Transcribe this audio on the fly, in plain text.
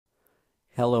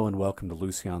Hello and welcome to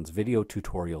Lucian's video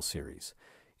tutorial series.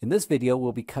 In this video,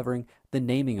 we'll be covering the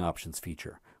naming options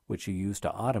feature, which you use to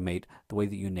automate the way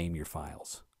that you name your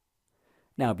files.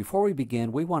 Now, before we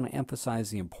begin, we want to emphasize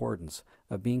the importance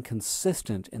of being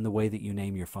consistent in the way that you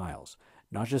name your files.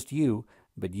 Not just you,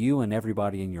 but you and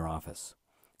everybody in your office.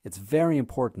 It's very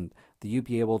important that you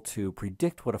be able to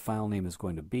predict what a file name is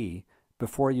going to be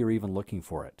before you're even looking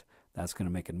for it. That's going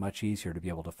to make it much easier to be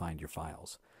able to find your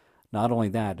files. Not only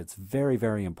that, it's very,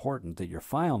 very important that your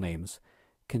file names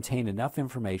contain enough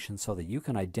information so that you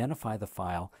can identify the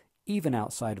file even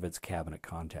outside of its cabinet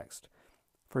context.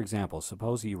 For example,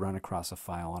 suppose you run across a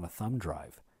file on a thumb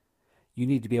drive. You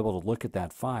need to be able to look at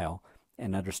that file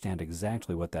and understand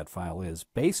exactly what that file is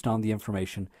based on the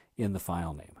information in the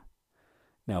file name.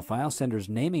 Now, FileCenter's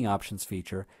naming options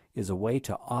feature is a way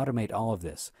to automate all of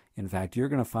this. In fact, you're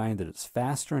going to find that it's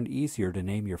faster and easier to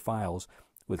name your files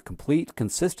with complete,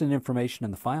 consistent information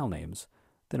in the file names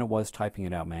than it was typing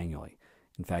it out manually.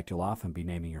 In fact, you'll often be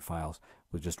naming your files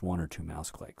with just one or two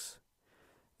mouse clicks.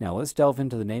 Now let's delve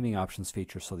into the naming options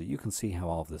feature so that you can see how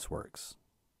all of this works.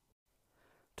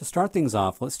 To start things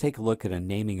off, let's take a look at a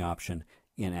naming option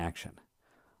in action.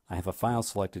 I have a file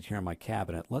selected here in my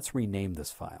cabinet. Let's rename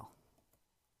this file.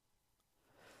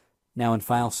 Now in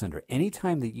FileCenter,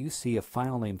 anytime that you see a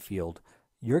file name field,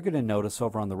 you're going to notice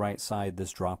over on the right side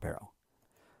this drop arrow.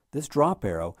 This drop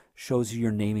arrow shows you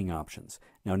your naming options.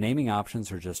 Now, naming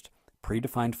options are just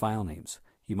predefined file names.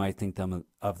 You might think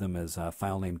of them as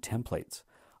file name templates.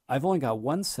 I've only got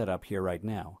one set up here right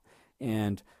now,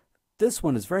 and this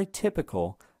one is very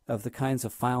typical of the kinds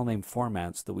of file name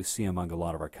formats that we see among a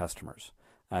lot of our customers.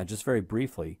 Just very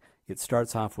briefly, it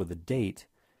starts off with a date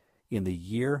in the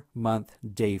year, month,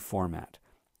 day format.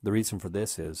 The reason for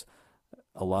this is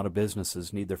a lot of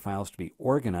businesses need their files to be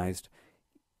organized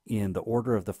in the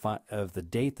order of the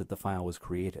date that the file was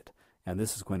created, and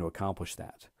this is going to accomplish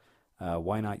that.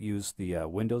 Why not use the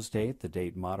Windows date, the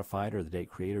date modified, or the date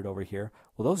created over here?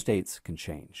 Well, those dates can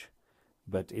change,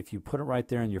 but if you put it right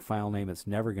there in your file name, it's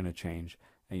never going to change,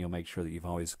 and you'll make sure that you've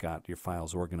always got your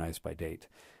files organized by date.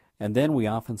 And then we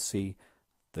often see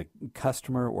the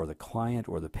customer or the client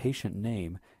or the patient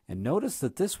name, and notice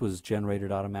that this was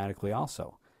generated automatically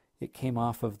also. It came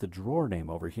off of the drawer name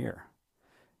over here.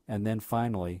 And then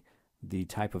finally, the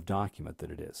type of document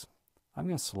that it is. I'm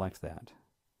going to select that,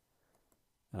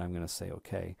 and I'm going to say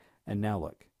OK. And now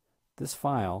look, this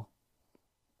file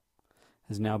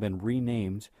has now been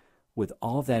renamed with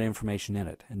all of that information in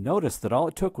it. And notice that all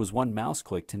it took was one mouse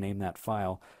click to name that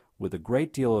file with a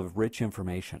great deal of rich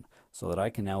information, so that I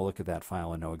can now look at that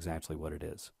file and know exactly what it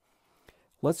is.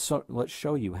 Let's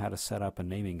show you how to set up a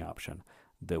naming option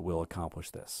that will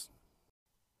accomplish this.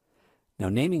 Now,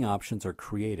 naming options are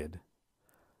created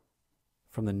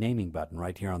from the naming button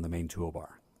right here on the main toolbar.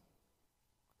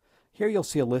 Here you'll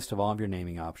see a list of all of your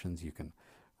naming options. You can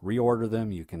reorder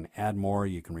them, you can add more,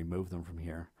 you can remove them from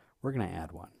here. We're going to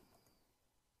add one.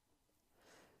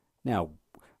 Now,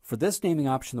 for this naming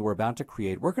option that we're about to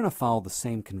create, we're going to follow the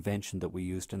same convention that we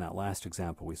used in that last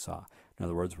example we saw. In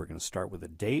other words, we're going to start with a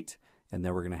date, and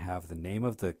then we're going to have the name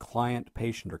of the client,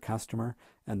 patient, or customer,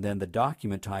 and then the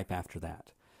document type after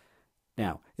that.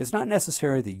 Now, it's not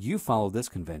necessary that you follow this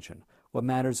convention. What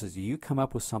matters is you come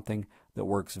up with something that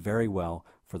works very well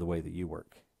for the way that you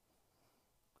work.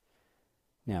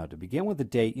 Now, to begin with the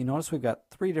date, you notice we've got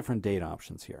three different date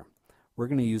options here. We're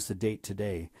going to use the date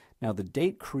today. Now, the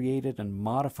date created and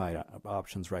modified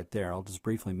options right there, I'll just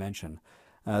briefly mention.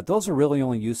 Those are really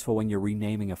only useful when you're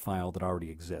renaming a file that already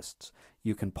exists.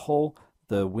 You can pull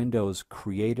the Windows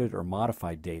created or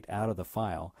modified date out of the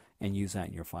file and use that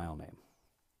in your file name.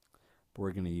 But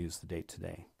we're going to use the date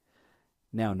today.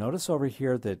 Now notice over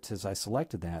here that as I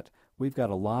selected that, we've got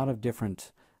a lot of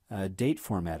different date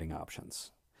formatting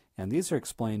options. And these are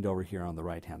explained over here on the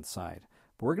right hand side.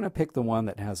 But we're going to pick the one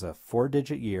that has a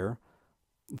 4-digit year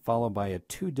followed by a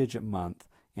 2-digit month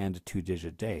and a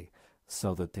 2-digit day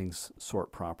so that things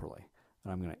sort properly.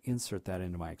 And I'm going to insert that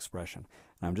into my expression.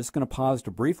 And I'm just going to pause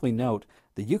to briefly note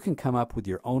that you can come up with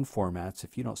your own formats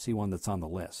if you don't see one that's on the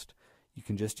list. You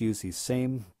can just use these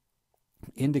same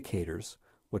indicators,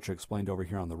 which are explained over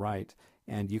here on the right,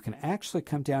 and you can actually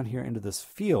come down here into this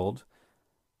field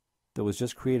that was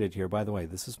just created here. By the way,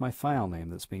 this is my file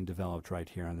name that's being developed right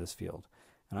here in this field.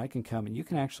 And I can come and you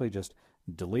can actually just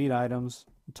delete items,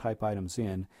 type items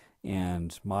in,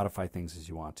 and modify things as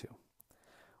you want to.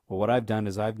 Well, what I've done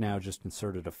is I've now just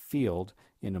inserted a field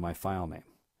into my file name.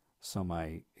 So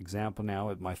my example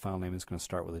now, my file name is going to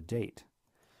start with a date.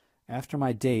 After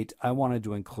my date, I wanted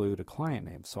to include a client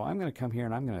name. So I'm going to come here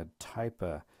and I'm going to type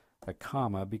a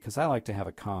comma because I like to have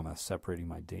a comma separating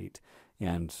my date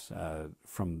and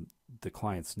from the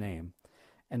client's name.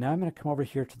 And now I'm going to come over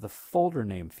here to the folder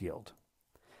name field.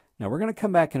 Now we're going to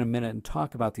come back in a minute and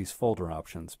talk about these folder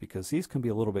options because these can be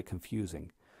a little bit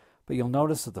confusing. But you'll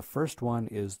notice that the first one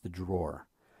is the drawer.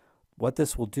 What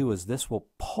this will do is this will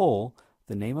pull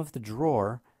the name of the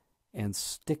drawer and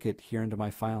stick it here into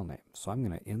my file name. So I'm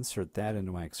going to insert that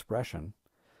into my expression.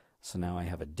 So now I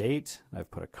have a date,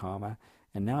 I've put a comma,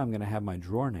 and now I'm going to have my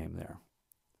drawer name there.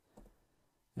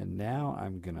 And now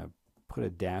I'm going to put a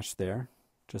dash there,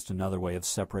 just another way of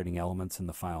separating elements in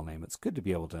the file name. It's good to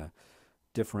be able to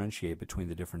differentiate between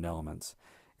the different elements.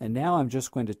 And now I'm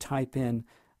just going to type in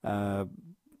a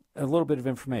little bit of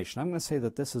information. I'm going to say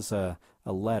that this is a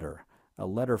letter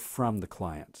from the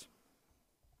client.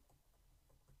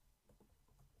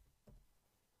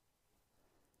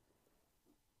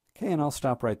 Okay, and I'll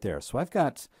stop right there. So I've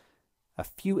got a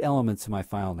few elements in my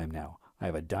file name now. I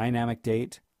have a dynamic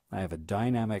date, I have a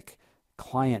dynamic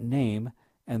client name,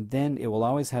 and then it will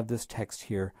always have this text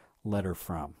here, letter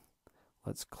from.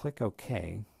 Let's click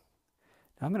OK.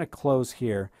 Now I'm going to close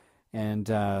here, and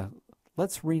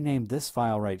let's rename this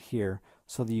file right here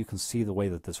so that you can see the way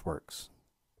that this works.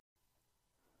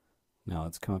 Now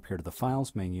let's come up here to the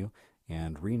Files menu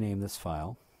and rename this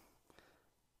file.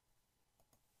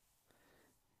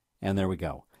 And there we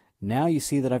go. Now you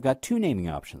see that I've got two naming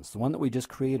options. The one that we just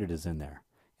created is in there,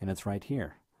 and it's right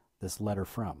here, this letter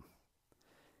from.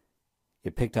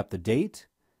 It picked up the date,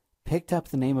 picked up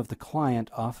the name of the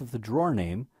client off of the drawer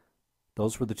name.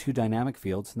 Those were the two dynamic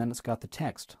fields, and then it's got the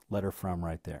text, letter from,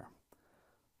 right there.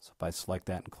 So if I select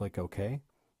that and click OK,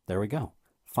 there we go.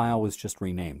 File was just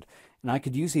renamed. And I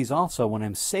could use these also when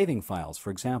I'm saving files, for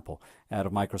example, out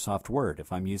of Microsoft Word.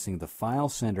 If I'm using the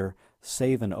FileCenter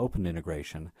Save and Open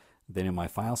integration, then in my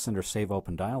FileCenter Save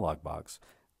Open dialog box,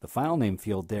 the file name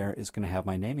field there is going to have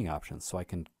my naming options, so I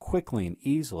can quickly and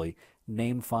easily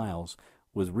name files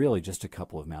with really just a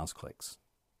couple of mouse clicks.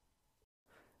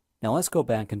 Now let's go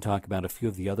back and talk about a few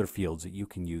of the other fields that you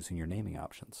can use in your naming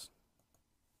options.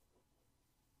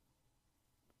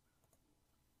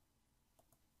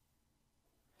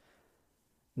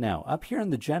 Now, up here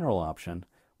in the General option,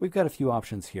 we've got a few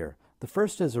options here. The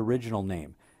first is Original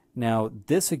Name. Now,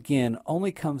 this again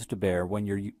only comes to bear when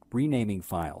you're renaming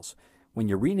files. When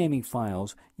you're renaming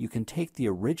files, you can take the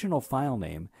original file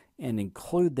name and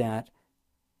include that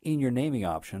in your naming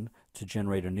option to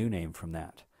generate a new name from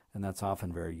that. And that's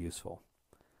often very useful.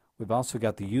 We've also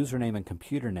got the username and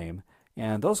computer name,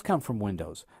 and those come from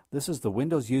Windows. This is the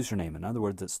Windows username. In other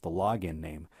words, it's the login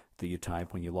name that you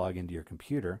type when you log into your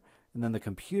computer. And then the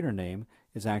computer name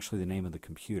is actually the name of the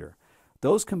computer.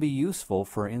 Those can be useful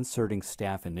for inserting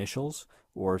staff initials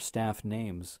or staff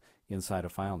names inside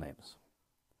of file names.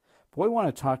 But what we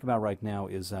want to talk about right now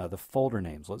is the folder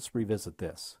names. Let's revisit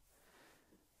this.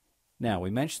 Now, we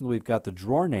mentioned we've got the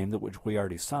drawer name, which we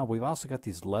already saw. We've also got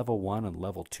these level 1 and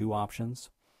level 2 options.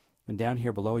 And down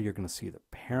here below, you're going to see the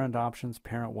parent options,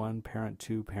 parent 1, parent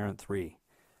 2, parent 3.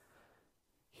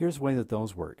 Here's the way that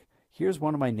those work. Here's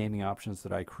one of my naming options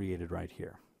that I created right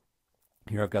here.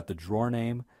 Here I've got the drawer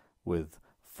name with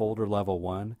folder level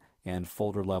 1 and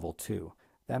folder level 2.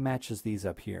 That matches these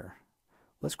up here.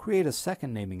 Let's create a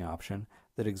second naming option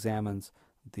that examines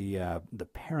the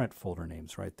parent folder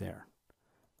names right there.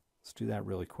 Let's do that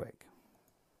really quick.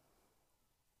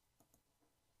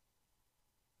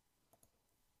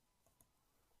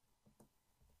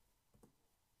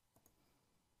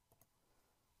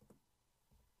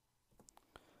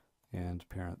 And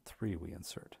parent 3 we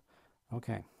insert.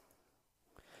 Okay.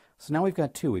 So now we've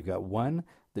got two. We've got one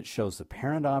that shows the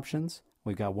parent options.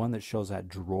 We've got one that shows that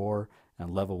drawer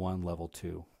and level 1, level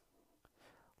 2.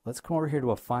 Let's come over here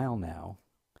to a file now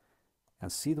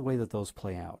and see the way that those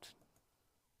play out.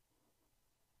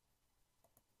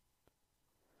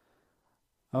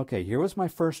 Okay, here was my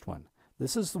first one.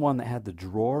 This is the one that had the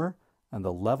drawer and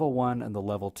the level 1 and the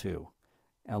level 2.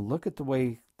 And look at the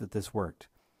way that this worked.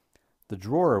 The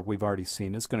drawer, we've already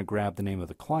seen, is going to grab the name of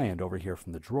the client over here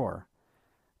from the drawer.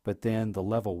 But then the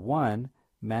level 1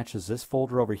 matches this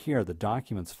folder over here, the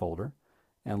Documents folder,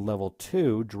 and level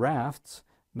 2, Drafts,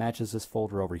 matches this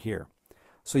folder over here.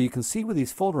 So you can see with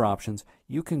these folder options,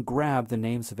 you can grab the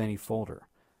names of any folder.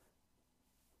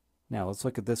 Now let's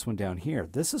look at this one down here.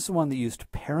 This is the one that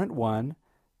used parent 1,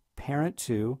 parent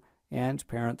 2, and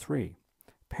parent 3.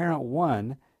 Parent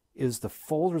 1 is the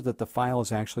folder that the file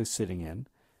is actually sitting in.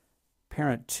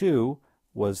 Parent 2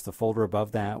 was the folder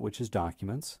above that, which is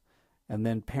Documents. And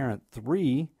then parent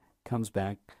 3 comes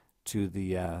back to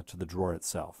the drawer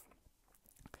itself.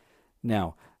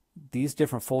 Now, these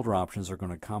different folder options are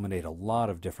going to accommodate a lot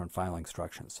of different file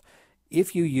instructions.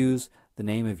 If you use the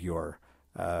name of your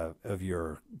of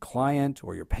your client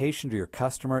or your patient or your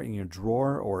customer in your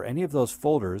drawer or any of those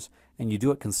folders, and you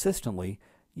do it consistently,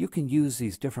 you can use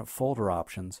these different folder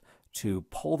options to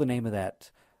pull the name of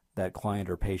that client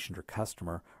or patient or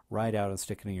customer right out and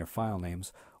stick it in your file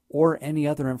names, or any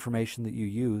other information that you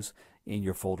use in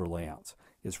your folder layouts.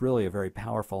 It's really a very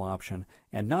powerful option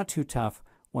and not too tough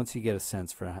once you get a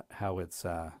sense for how it's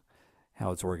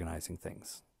organizing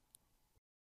things.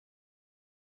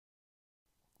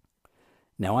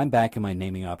 Now I'm back in my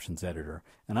naming options editor,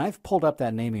 and I've pulled up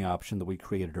that naming option that we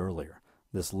created earlier,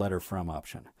 this letter from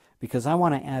option, because I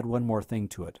want to add one more thing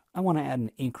to it. I want to add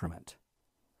an increment.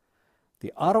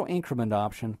 The auto increment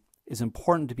option is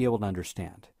important to be able to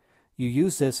understand. You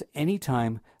use this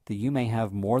anytime that you may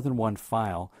have more than one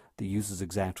file that uses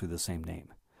exactly the same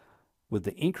name. With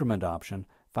the increment option,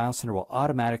 FileCenter will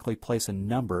automatically place a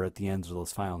number at the ends of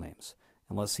those file names.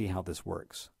 And let's see how this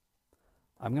works.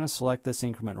 I'm going to select this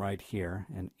increment right here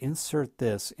and insert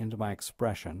this into my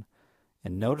expression,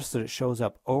 and notice that it shows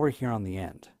up over here on the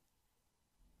end.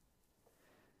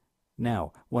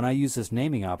 Now, when I use this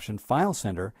naming option,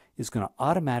 FileCenter is going to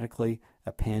automatically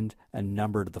append a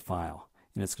number to the file.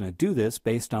 And it's going to do this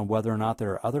based on whether or not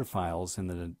there are other files in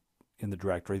the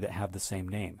directory that have the same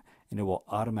name. And it will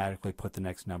automatically put the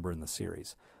next number in the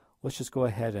series. Let's just go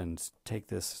ahead and take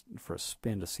this for a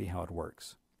spin to see how it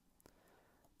works.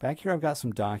 Back here I've got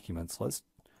some documents. Let's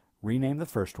rename the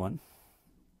first one.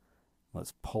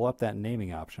 Let's pull up that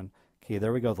naming option. Okay,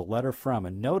 there we go, the letter from.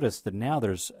 And notice that now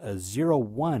there's a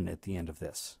 01 at the end of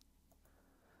this.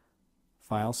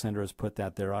 FileCenter has put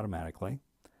that there automatically.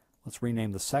 Let's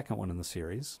rename the second one in the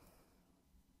series.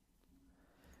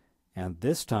 And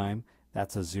this time,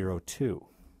 that's a 02.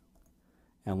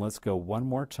 And let's go one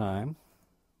more time.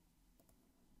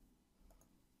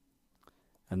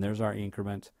 And there's our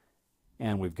increment.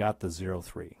 And we've got the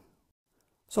 03.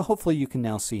 So hopefully you can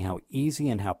now see how easy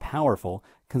and how powerful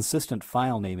consistent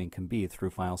file naming can be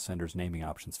through FileCenter's naming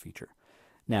options feature.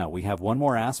 Now we have one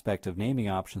more aspect of naming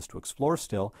options to explore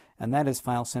still, and that is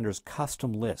FileCenter's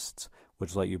custom lists,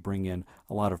 which let you bring in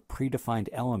a lot of predefined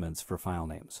elements for file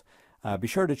names. Be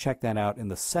sure to check that out in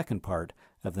the second part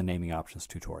of the naming options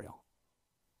tutorial.